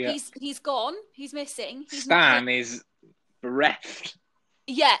 Yeah. He's gone. He's missing. Stan is bereft.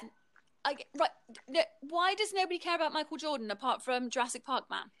 Yeah. Right. No, why does nobody care about Michael Jordan apart from Jurassic Park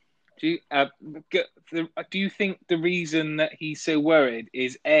man? Do you think the reason that he's so worried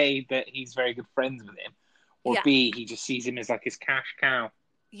is A, that he's very good friends with him, or B, he just sees him as like his cash cow?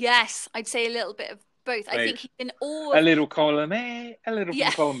 Yes, I'd say a little bit of both. I think he's in awe. A little column A, a little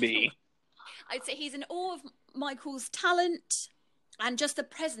from column B. I'd say he's in awe of Michael's talent and just the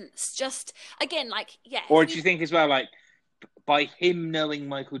presence. Just again, like Or do you think as well, like by him knowing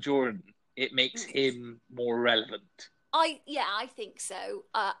Michael Jordan, it makes him more relevant? I think so.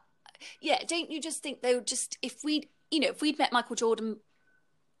 Don't you just think though? Just if we'd met Michael Jordan,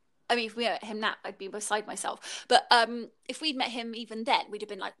 I mean, if we met him now, I'd be beside myself. But if we'd met him even then, we'd have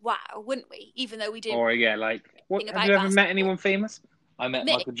been like, wow, wouldn't we? Even though we didn't. Or what? Have you ever met anyone famous? I met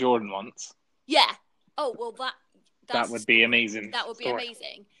Michael Jordan once. Yeah. Oh well, that would be amazing. That would be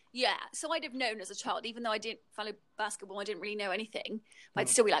amazing. Yeah. So I'd have known as a child, even though I didn't follow basketball, I didn't really know anything. But I'd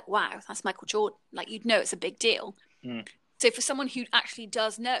still be like, wow, that's Michael Jordan. Like you'd know it's a big deal. Mm. So for someone who actually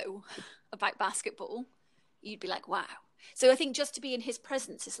does know about basketball, you'd be like, wow. So I think just to be in his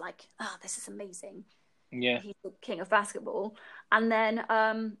presence is like, this is amazing. Yeah. He's the king of basketball. And then,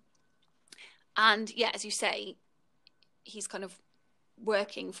 as you say, he's kind of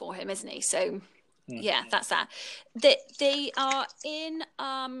working for him, isn't he? So, that's that. They are in,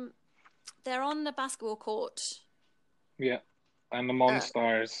 they're on the basketball court. Yeah. And the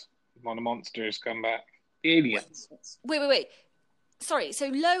monsters come back. The aliens. Wait. Sorry. So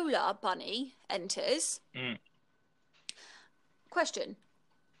Lola Bunny enters. Mm. Question.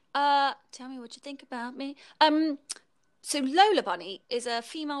 Tell me what you think about me. So Lola Bunny is a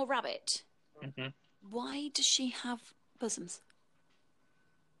female rabbit. Mm-hmm. Why does she have bosoms?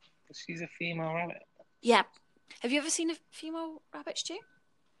 She's a female rabbit. Yeah. Have you ever seen a female rabbit, Stu?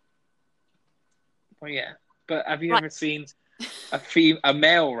 Well, yeah. But have you ever seen a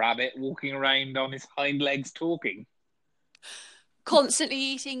male rabbit walking around on his hind legs talking? Constantly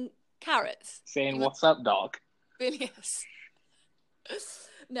eating carrots. Saying, what's up, dog? Bilious.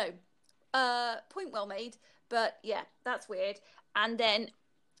 No. Point well made. But yeah, that's weird. And then,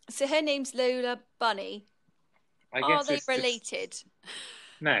 so her name's Lola Bunny. Are they related?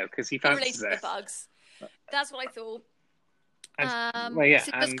 No, because he fancies related to the bugs. That's what I thought. So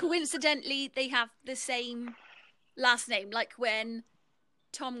just coincidentally, they have the same last name, like when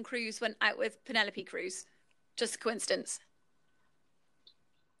Tom Cruise went out with Penelope Cruz. Just a coincidence.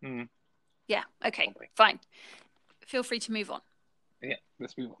 Mm. Yeah, okay, fine. Feel free to move on. Yeah,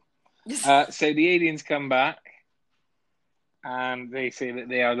 let's move on. So the aliens come back, and they say that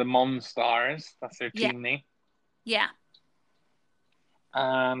they are the Monstars. That's their team name. Yeah.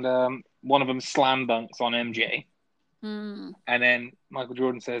 And one of them slam dunks on MJ. Mm. And then Michael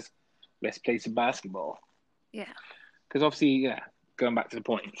Jordan says, let's play some basketball. Yeah. Because obviously, going back to the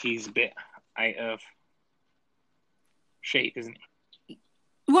point, he's a bit out of shape, isn't he?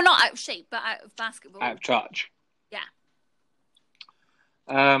 Well, not out of shape, but out of basketball. Out of touch. Yeah.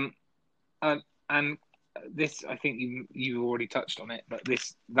 And this, I think you already touched on it, but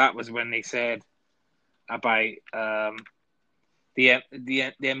that was when they said about the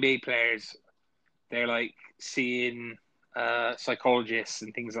NBA players, they're like seeing psychologists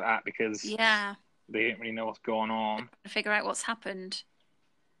and things like that because they don't really know what's going on. To figure out what's happened.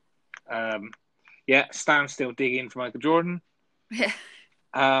 Stan's still digging for Michael Jordan. Yeah.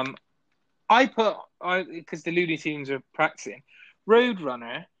 Because the Looney Tunes are practicing,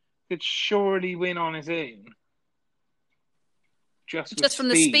 Roadrunner could surely win on his own. Just from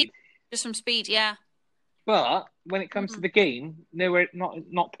the speed. Just from speed, yeah. But when it comes to the game, nowhere,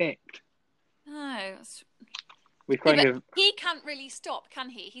 not picked. No. He can't really stop, can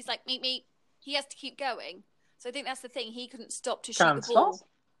he? He's like, meet me. He has to keep going. So I think that's the thing. He couldn't stop to shoot the ball.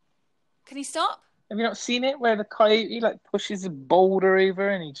 Can he stop? Have you not seen it where the coyote pushes a boulder over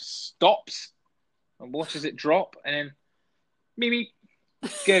and he just stops and watches it drop and then maybe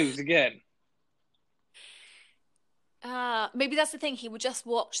goes again? Maybe that's the thing. He would just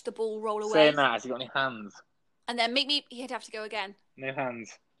watch the ball roll away. Saying that, has he got any hands? And then maybe he'd have to go again. No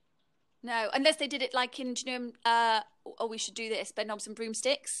hands. No, unless they did it like in, we should do this, bed knobs and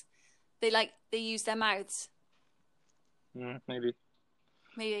broomsticks. They use their mouths. Maybe.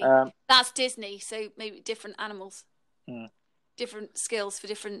 That's Disney, so maybe different animals. Different skills for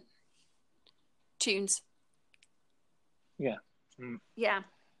different tunes. Yeah. Yeah.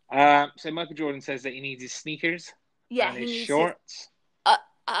 So Michael Jordan says that he needs his sneakers. Yeah, and his shorts.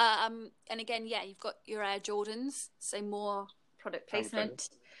 And again, you've got your Air Jordans, so more product placement.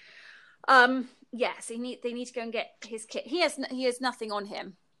 So they need to go and get his kit. He has nothing on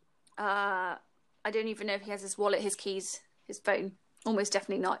him. I don't even know if he has his wallet, his keys, his phone. Almost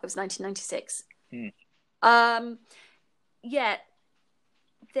definitely not. It was 1996. Hmm. Yeah.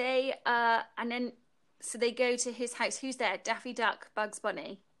 They and then so they go to his house. Who's there? Daffy Duck, Bugs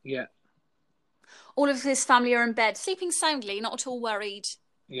Bunny. Yeah. All of his family are in bed, sleeping soundly, not at all worried.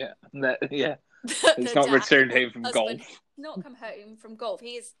 Yeah. Yeah. He's The not dad, returned home from husband, golf. not come home from golf.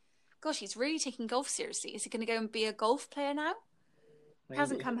 He is, gosh, he's really taking golf seriously. Is he going to go and be a golf player now? Maybe.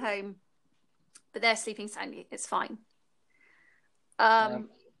 Hasn't come home, but they're sleeping soundly. It's fine.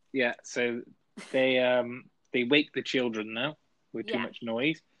 Yeah. So they wake the children now with too much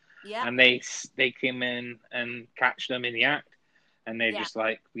noise. Yeah. And they come in and catch them in the act, and they're just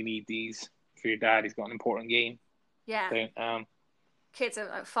like, "We need these for your dad. He's got an important game." Yeah. So, kids are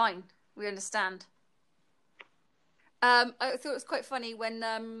like, fine. We understand. I thought it was quite funny when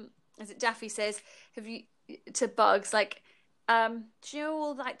as it Daffy says, "Have you to Bugs like, do you know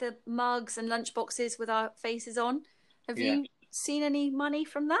all like the mugs and lunch boxes with our faces on? Have you seen any money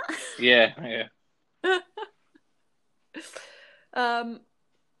from that?" Yeah.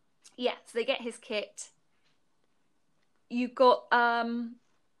 Yeah, so they get his kit. You've got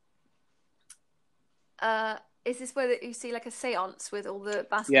is this where you see like a seance with all the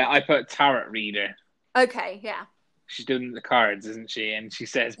basketball? Yeah, I put tarot reader. Okay, yeah. She's doing the cards, isn't she? And she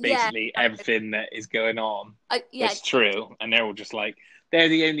says basically everything that is going on is true, and they're all just like, they're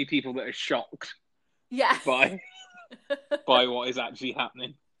the only people that are shocked by what is actually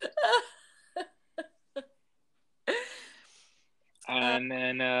happening. And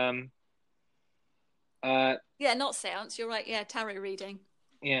then not seance, you're right, tarot reading.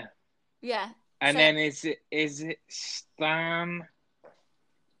 Yeah. And so, then is it Stan?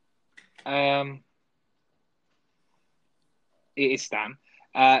 It is Stan.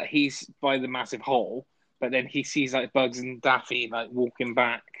 He's by the massive hole, but then he sees like Bugs and Daffy like walking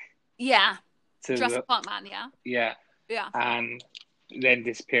back. Yeah. To Jurassic Park man, Yeah. Yeah. And then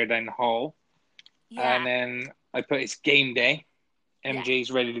disappear down the hole. Yeah. And then I put it's game day. MJ's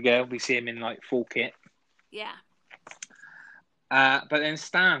ready to go. We see him in like full kit. Yeah. But then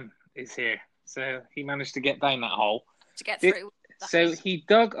Stan is here. So he managed to get down that hole. To get through. So he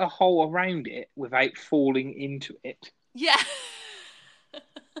dug a hole around it without falling into it. Yeah.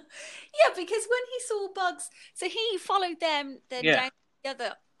 Yeah, because when he saw Bugs, so he followed them then down the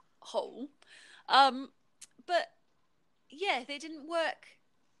other hole. But yeah, they didn't work.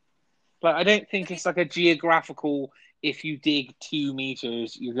 But I don't think it's like a geographical, if you dig 2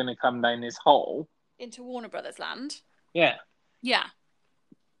 meters, you're going to come down this hole. Into Warner Brothers land. Yeah. Yeah.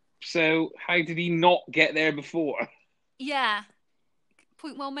 So how did he not get there before? Yeah.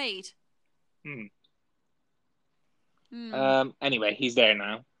 Point well made. Anyway, he's there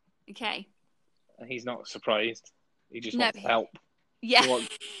now. Okay. And he's not surprised. He just wants to help. Yeah.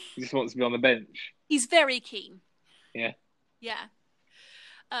 He just wants to be on the bench. He's very keen. Yeah. Yeah.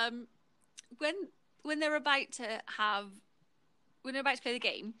 When they're about to play the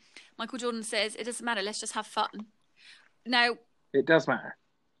game, Michael Jordan says, "It doesn't matter, let's just have fun." Now, it does matter.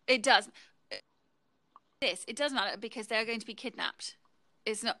 It does. It does matter because they are going to be kidnapped.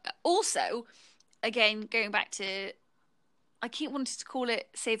 It's not. Also, again, going back to, I keep wanting to call it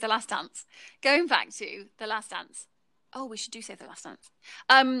Save the Last Dance. Going back to The Last Dance. Oh, we should do Save the Last Dance.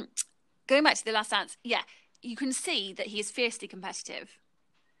 Going back to The Last Dance, you can see that he is fiercely competitive.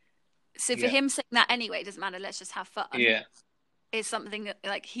 So for him saying that anyway, it doesn't matter, let's just have fun. Yeah. Is something that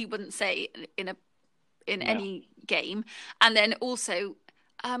like he wouldn't say in any game. And then also,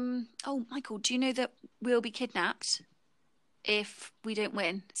 Michael, do you know that we'll be kidnapped if we don't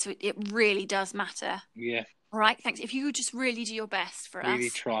win? So it really does matter. Yeah. All right, thanks. If you just really do your best for us. Really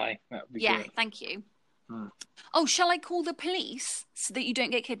try. That would be good. Thank you. Oh, shall I call the police so that you don't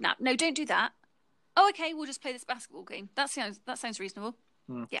get kidnapped? No, don't do that. Oh, okay, we'll just play this basketball game. That sounds reasonable.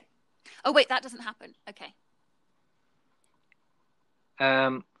 Yeah. Oh, wait, that doesn't happen. Okay.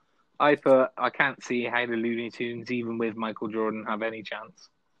 I can't see how the Looney Tunes, even with Michael Jordan, have any chance.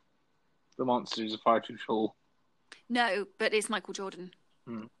 The monsters are far too tall. No, but it's Michael Jordan.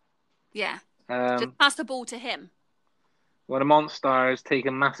 Yeah. Just pass the ball to him. Well, the Monstars take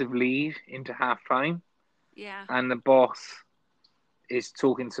a massive lead into halftime. Yeah. And the boss is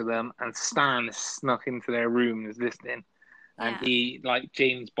talking to them, and Stan is snuck into their room and is listening. And he, like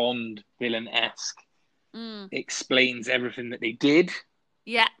James Bond villain-esque, explains everything that they did.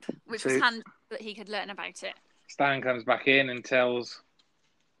 Yep, which was handy that he could learn about it. Stan comes back in and tells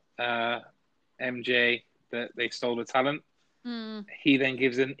MJ that they stole the talent. He then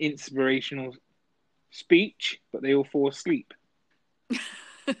gives an inspirational speech, but they all fall asleep.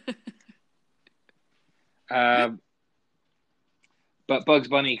 But Bugs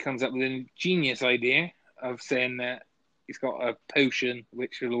Bunny comes up with a genius idea of saying that he's got a potion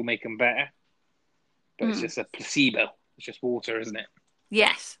which will all make him better, but it's just a placebo. It's just water, isn't it?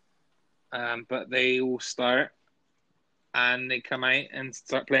 Yes. But they all start, and they come out and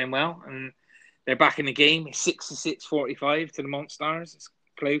start playing well, and they're back in the game. It's 66-45 to the Monstars. It's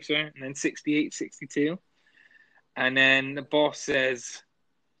closer, and then 68-62. And then the boss says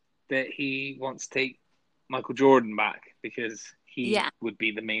that he wants to take Michael Jordan back because he would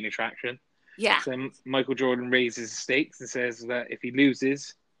be the main attraction. Yeah. So Michael Jordan raises the stakes and says that if he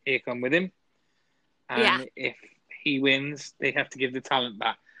loses, he'll come with him. And if he wins, they have to give the talent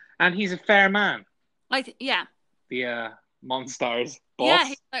back. And he's a fair man. The Monstars boss. Yeah,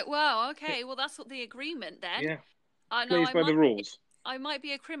 he's like, well, okay, well, that's what the agreement then. Yeah. Plays by the rules. I might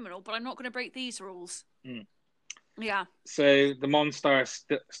be a criminal, but I'm not going to break these rules. Yeah. So the Monstars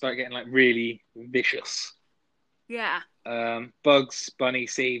start getting like really vicious. Yeah. Bugs Bunny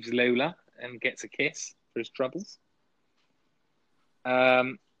saves Lola and gets a kiss for his troubles.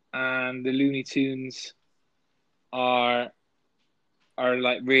 And the Looney Tunes are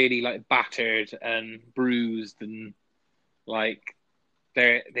like really like battered and bruised, and like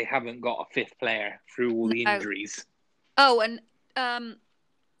they haven't got a fifth player through all the injuries. Oh, and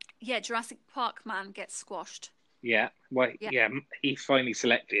Jurassic Park man gets squashed. Yeah, he's finally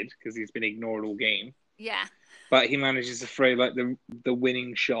selected because he's been ignored all game. Yeah, but he manages to throw like the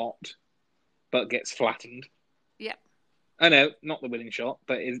winning shot, but gets flattened. Yeah. Oh no, not the winning shot,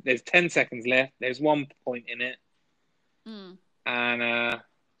 but there's 10 seconds left. There's 1 point in it. And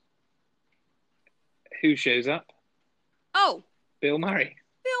who shows up? Oh, Bill Murray.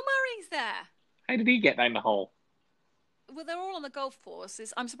 Bill Murray's there. How did he get down the hole? Well, they're all on the golf course.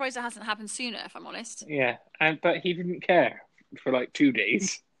 I'm surprised it hasn't happened sooner, if I'm honest. Yeah, but he didn't care for like 2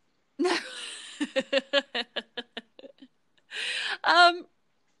 days. No.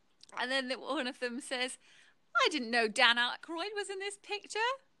 And then one of them says, I didn't know Dan Aykroyd was in this picture.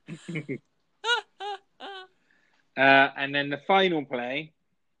 And then the final play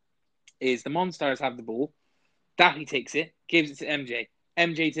is the Monstars have the ball. Daffy takes it, gives it to MJ.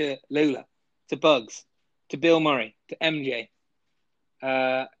 MJ to Lola, to Bugs, to Bill Murray, to MJ.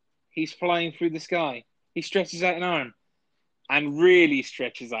 He's flying through the sky. He stretches out an arm. And really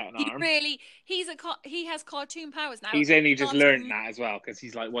stretches out an arm. He has cartoon powers now. He's only just learned that as well, because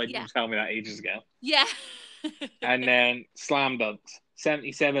he's like, why didn't you tell me that ages ago? Yeah. And then slam dunks.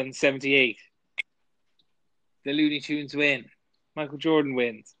 77-78. The Looney Tunes win. Michael Jordan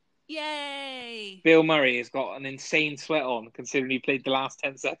wins. Yay. Bill Murray has got an insane sweat on, considering he played the last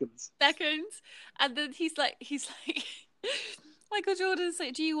 10 seconds. And then he's like, Michael Jordan's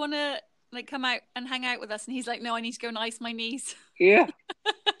like, do you want to like come out and hang out with us? And he's like, no, I need to go and ice my knees. Yeah.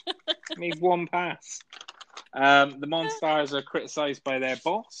 Made one pass. The Monstars are criticised by their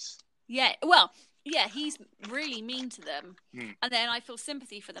boss. Yeah, well, yeah, he's really mean to them. And then I feel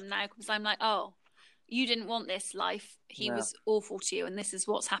sympathy for them now because I'm like, oh, you didn't want this life. He was awful to you and this is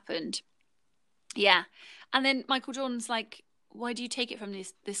what's happened. Yeah. And then Michael Jordan's like, why do you take it from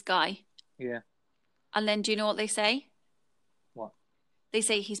this guy? Yeah. And then do you know what they say? What? They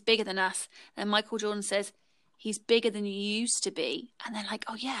say he's bigger than us. And Michael Jordan says, he's bigger than you used to be. And they're like,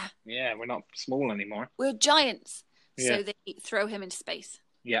 oh, yeah. Yeah, we're not small anymore. We're giants. Yeah. So they throw him into space.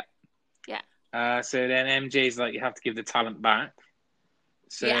 Yeah. Yeah. So then MJ's like, you have to give the talent back.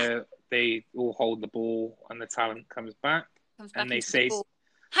 So they all hold the ball and the talent comes back. And they say...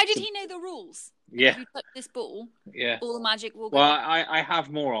 How did he know the rules? Yeah. If you touch this ball, yeah, all the magic will go. Well, I have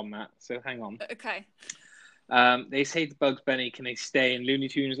more on that, so hang on. Okay. They say to Bugs Bunny, can they stay in Looney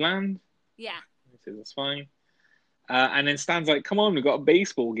Tunes land? Yeah. He says, that's fine. And then Stan's like, come on, we've got a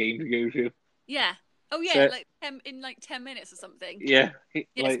baseball game to go to. Yeah. Oh, yeah, so, in 10 minutes or something. Yeah.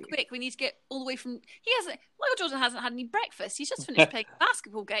 It's quick. We need to get all the way from... Michael Jordan hasn't had any breakfast. He's just finished playing a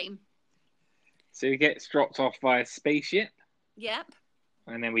basketball game. So he gets dropped off by a spaceship. Yep.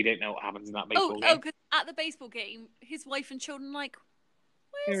 And then we don't know what happens in that baseball game. Oh, because at the baseball game, his wife and children are like,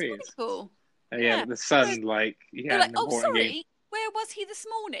 where's Michael? Yeah, the son, like, they're like, oh, sorry, game. Where was he this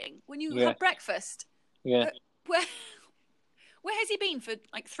morning when you had breakfast? Yeah. Where has he been for,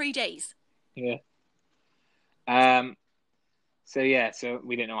 like, 3 days? Yeah. So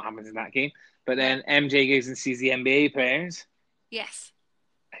we don't know what happens in that game. But then MJ goes and sees the NBA players. Yes.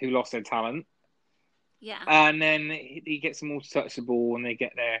 Who lost their talent. Yeah. And then he gets them all to touch the ball and they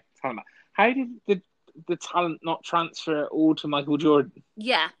get their talent back. How did the talent not transfer all to Michael Jordan?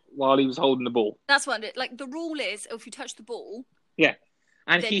 Yeah. While he was holding the ball? That's what like the rule is if you touch the ball. Yeah.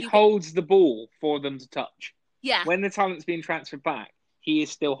 And he holds the ball for them to touch. Yeah. When the talent's being transferred back, he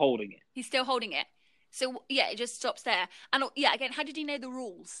is still holding it. He's still holding it. So, yeah, it just stops there. And, again, how did he know the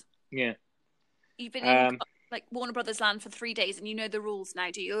rules? Yeah. You've been like Warner Brothers land for 3 days, and you know the rules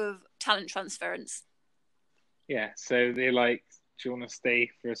now, do you, of talent transference? Yeah, so they're like, do you want to stay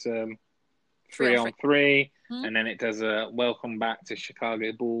for some 3-on-3? Mm-hmm. And then it does a welcome back to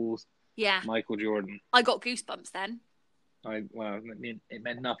Chicago Bulls. Yeah. Michael Jordan. I got goosebumps then. It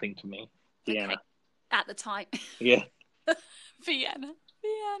meant nothing to me. Vienna. Okay. At the time. Yeah. Vienna.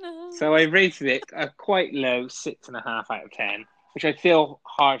 So I rated it a quite low 6.5 out of 10, which I feel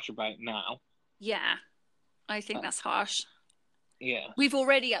harsh about now. Yeah, I think that's harsh. Yeah. We've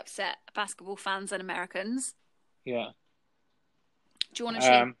already upset basketball fans and Americans. Yeah. Do you want to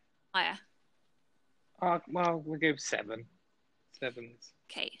shoot higher? Well, we'll go 7. 7's.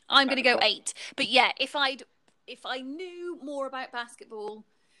 Okay, I'm going to go 8. But yeah, if I knew more about basketball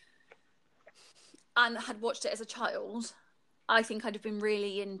and had watched it as a child, I think I'd have been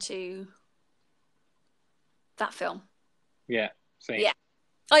really into that film. Yeah, same. Yeah,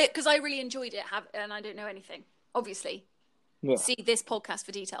 because I really enjoyed it, and I don't know anything, obviously. Yeah. See this podcast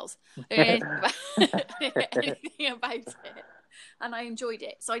for details. Anything about it, and I enjoyed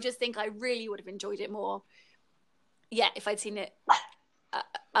it. So I just think I really would have enjoyed it more. Yeah, if I'd seen it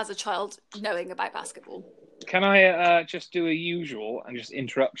as a child, knowing about basketball. Can I just do a usual and just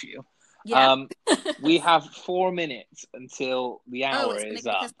interrupt you? Yeah. We have 4 minutes until the hour is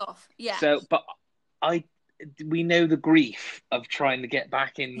up. Off. Yeah. So, but we know the grief of trying to get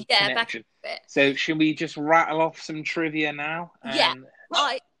back in connection. So, should we just rattle off some trivia now? Yeah.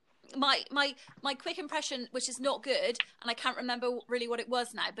 My quick impression, which is not good, and I can't remember really what it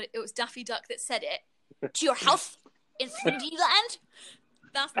was now, but it was Daffy Duck that said it. To your house in 3D land.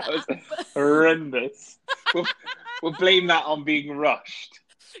 That was horrendous. We'll blame that on being rushed.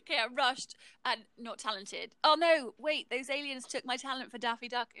 Okay, I'm rushed and not talented. Oh no, wait, those aliens took my talent for Daffy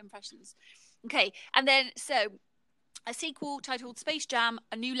Duck impressions. Okay, and then so a sequel titled Space Jam: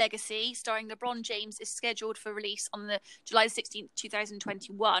 A New Legacy, starring LeBron James, is scheduled for release on the July 16th,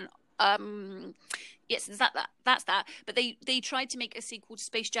 2021. Yes, that's that. But they tried to make a sequel to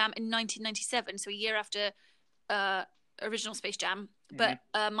Space Jam in 1997, so a year after original Space Jam, but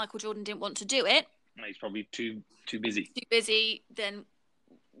Michael Jordan didn't want to do it. He's probably too busy. Too busy, then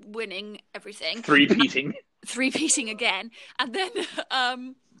winning everything. Three-peating again. And then,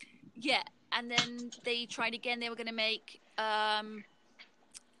 and then they tried again. They were going to make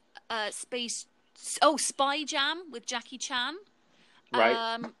Spy Jam with Jackie Chan.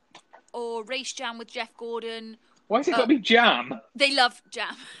 Right. Or Race Jam with Jeff Gordon. Why has it got to be jam? They love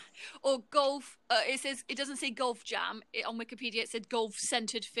jam. Or golf. It doesn't say golf jam. On Wikipedia, it said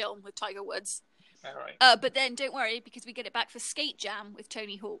golf-centered film with Tiger Woods. All right. But then don't worry, because we get it back for Skate Jam with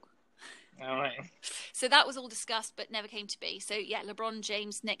Tony Hawk. All right. So that was all discussed, but never came to be. So yeah, LeBron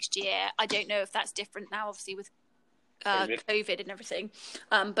James next year. I don't know if that's different now, obviously with COVID and everything.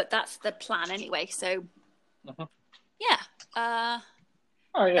 But that's the plan anyway. So yeah.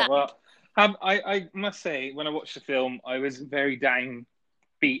 Oh yeah. Well, I must say, when I watched the film, I was very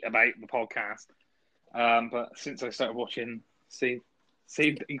downbeat about the podcast. But since I started watching, see,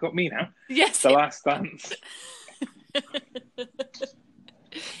 you got me now. Yes. The Last Dance.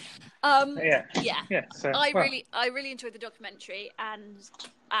 Yeah. So, I really enjoyed the documentary and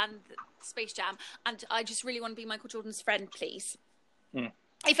Space Jam, and I just really want to be Michael Jordan's friend, please.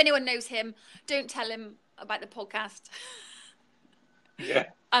 If anyone knows him, don't tell him about the podcast. Yeah.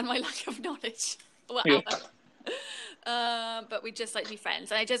 And my lack of knowledge. But we just like to be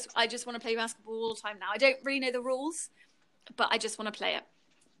friends, and I just want to play basketball all the time now. I don't really know the rules, but I just want to play it.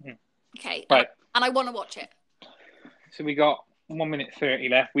 Okay. Right. And I want to watch it. So we got 1 minute 30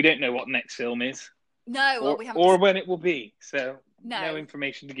 left. We don't know what the next film is. No, we haven't. Or when it will be. So no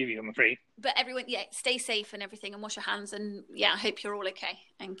information to give you, I'm afraid. But everyone, stay safe and everything, and wash your hands, and I hope you're all okay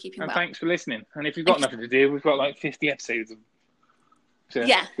and keeping well. And thanks for listening. And if you've got nothing to do, we've got like 50 episodes. Don't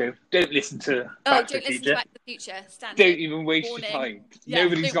listen to Back to the Future. Back to the Future. Don't even waste your time.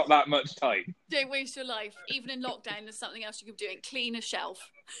 Nobody's got that much time. Don't waste your life. Even in lockdown, there's something else you could be doing. Clean a shelf.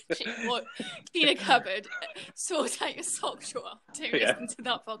 Clean a cupboard. Sort out your sock drawer. Don't listen to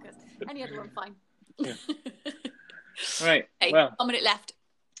that podcast. Any other one, fine. Yeah. All right. Okay, well, 1 minute left.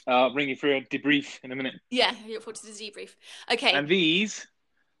 I'll bring you through a debrief in a minute. Yeah, I look forward to the debrief. Okay. And these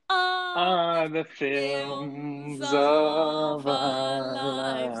are the films of our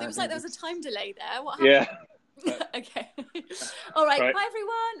lives. It was like there was a time delay there. What happened? Yeah. Okay. All right. Bye,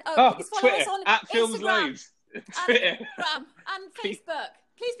 everyone. Please follow Twitter, us on at Instagram, Films Lives. Twitter. And Facebook.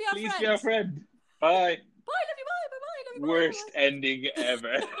 Please be our friend. Please be our friend. Bye. Bye. Love you. Bye. Bye. Love you. Worst ending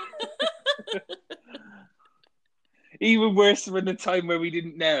ever. Even worse than the time where we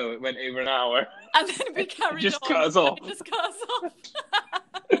didn't know it went over an hour. And then we carried just on. cut us off. Just cut us off.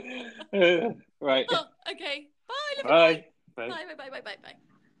 Right. Oh, okay. Bye. Bye. Bye. Bye. Bye. Bye. Bye. Bye.